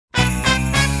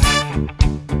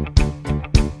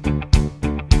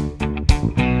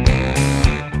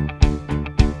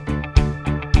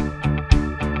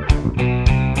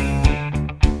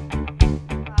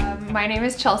My name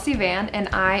is Chelsea Van, and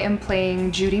I am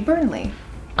playing Judy Burnley.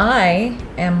 I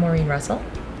am Maureen Russell,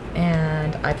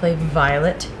 and I play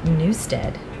Violet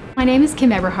Newstead. My name is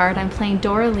Kim Eberhard. I'm playing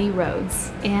Doralee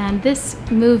Rhodes, and this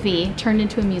movie, turned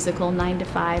into a musical, 9 to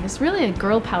 5, is really a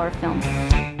girl power film.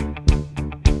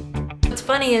 What's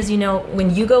funny is, you know,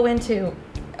 when you go into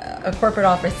a corporate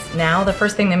office now, the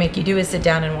first thing they make you do is sit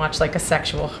down and watch like a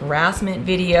sexual harassment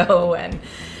video and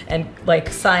like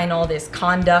sign all this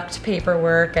conduct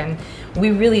paperwork, and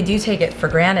we really do take it for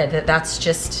granted that that's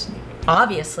just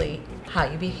obviously how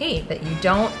you behave, that you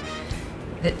don't,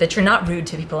 that you're not rude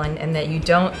to people, and that you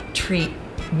don't treat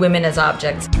women as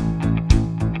objects.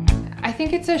 I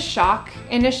think it's a shock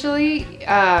initially.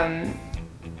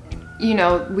 You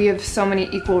know, we have so many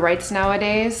equal rights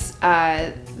nowadays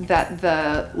that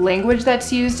the language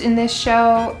that's used in this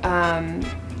show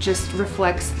just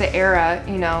reflects the era,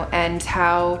 you know, and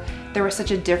how there was such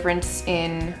a difference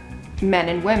in men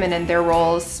and women and their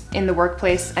roles in the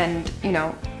workplace and, you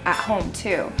know, at home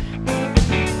too.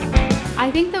 I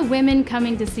think the women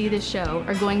coming to see this show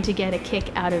are going to get a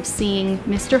kick out of seeing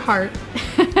Mr. Hart,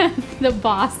 the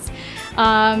boss,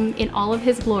 in all of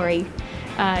his glory,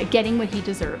 getting what he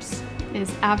deserves.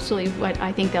 Is absolutely what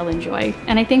I think they'll enjoy.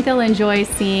 And I think they'll enjoy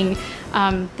seeing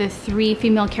the 3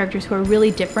 female characters who are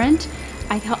really different.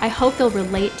 I hope they'll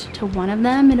relate to one of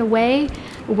them in a way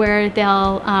where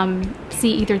they'll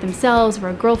see either themselves or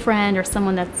a girlfriend or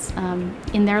someone that's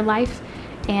in their life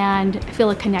and feel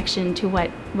a connection to what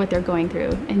they're going through.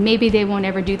 And maybe they won't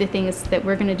ever do the things that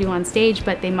we're gonna do on stage,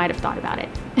 but they might have thought about it.